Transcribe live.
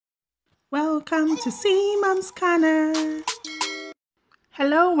Welcome to C Mom's Corner.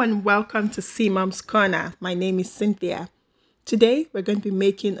 Hello and welcome to C Mom's Corner. My name is Cynthia. Today we're going to be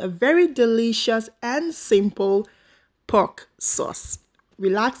making a very delicious and simple pork sauce.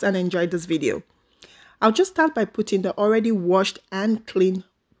 Relax and enjoy this video. I'll just start by putting the already washed and clean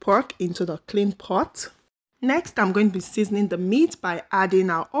pork into the clean pot. Next, I'm going to be seasoning the meat by adding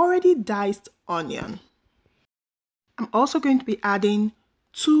our already diced onion. I'm also going to be adding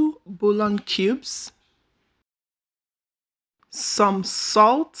 2 bouillon cubes. Some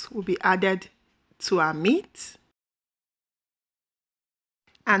salt will be added to our meat.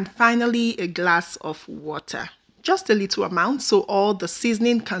 And finally, a glass of water. Just a little amount so all the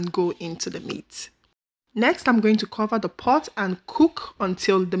seasoning can go into the meat. Next, I'm going to cover the pot and cook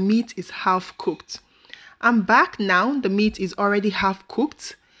until the meat is half cooked. I'm back now. The meat is already half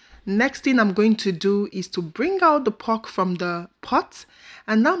cooked. Next thing I'm going to do is to bring out the pork from the pot,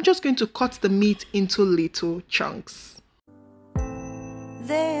 and now I'm just going to cut the meat into little chunks.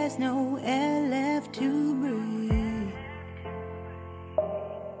 There's no air left to breathe.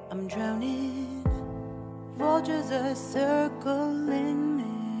 I'm drowning. Vultures are circling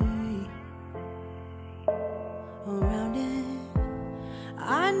me. Around it,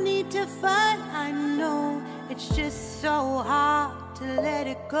 I need to fight. I know it's just so hard to let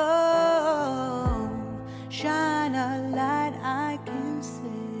it go. Shine a light I can see.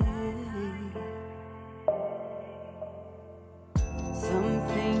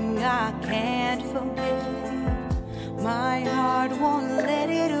 Something I can't forget. My heart won't let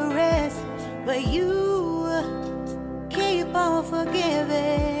it rest, but you keep on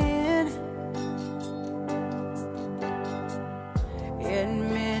forgiving.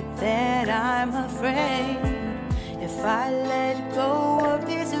 Admit that I'm afraid. If I let go of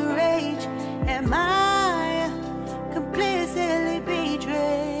this rage, am I completely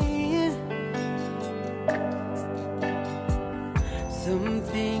betrayed?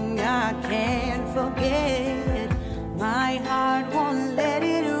 Something I can't forget. My heart won't let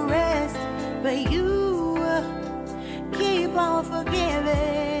it rest, but you keep on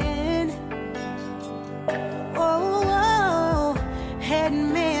forgiving. Oh,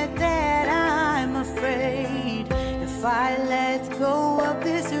 admit that I'm afraid. If I let go of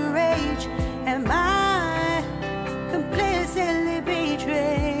this rage, am I completely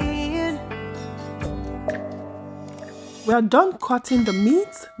betrayed? We are done cutting the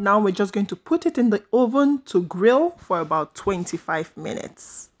meat. Now we're just going to put it in the oven to grill for about 25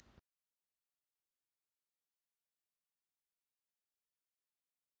 minutes.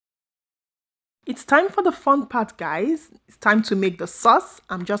 It's time for the fun part, guys. It's time to make the sauce.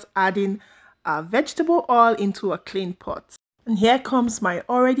 I'm just adding vegetable oil into a clean pot. And here comes my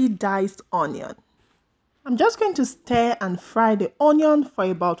already diced onion. I'm just going to stir and fry the onion for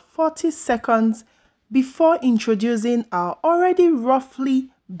about 40 seconds before introducing our already roughly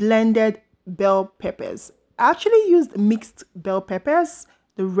blended bell peppers. I actually used mixed bell peppers,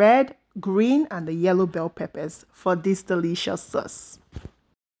 the red, green, and the yellow bell peppers for this delicious sauce.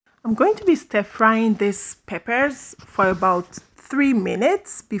 I'm going to be stir frying these peppers for about 3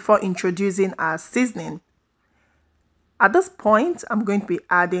 minutes before introducing our seasoning. At this point, I'm going to be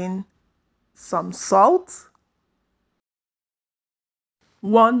adding some salt,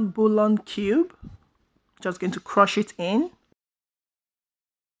 1 bouillon cube, just going to crush it in.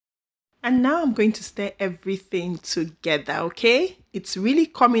 And now I'm going to stir everything together, okay? It's really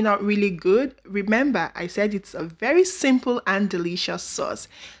coming out really good. Remember, I said it's a very simple and delicious sauce.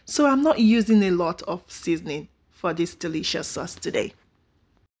 So I'm not using a lot of seasoning for this delicious sauce today.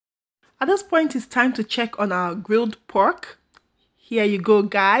 At this point, it's time to check on our grilled pork. Here you go,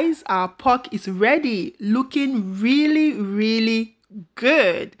 guys. Our pork is ready, looking really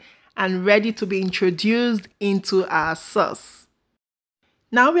good and ready to be introduced into our sauce.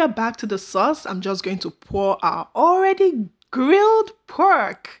 Now we are back to the sauce. I'm just going to pour our already grilled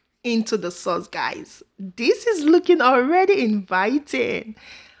pork into the sauce, guys. This is looking already inviting.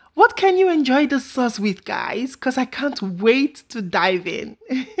 What can you enjoy the sauce with, guys? Because I can't wait to dive in.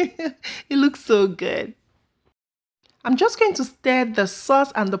 It looks so good. I'm just going to stir the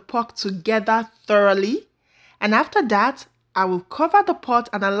sauce and the pork together thoroughly. And after that, I will cover the pot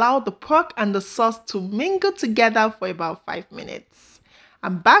and allow the pork and the sauce to mingle together for about 5 minutes.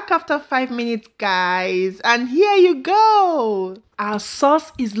 I'm back after 5 minutes, guys, and here you go. Our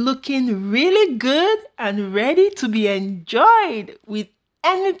sauce is looking really good and ready to be enjoyed with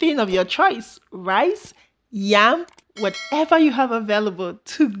anything of your choice. Rice, yam, whatever you have available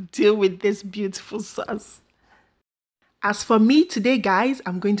to deal with this beautiful sauce. As for me today, guys,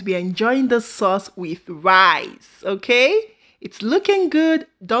 I'm going to be enjoying the sauce with rice, okay? It's looking good.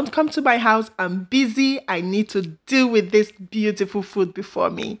 Don't come to my house. I'm busy. I need to deal with this beautiful food before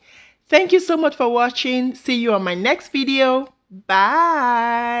me. Thank you so much for watching. See you on my next video.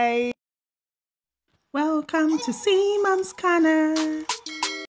 Bye. Welcome to Seaman's Corner.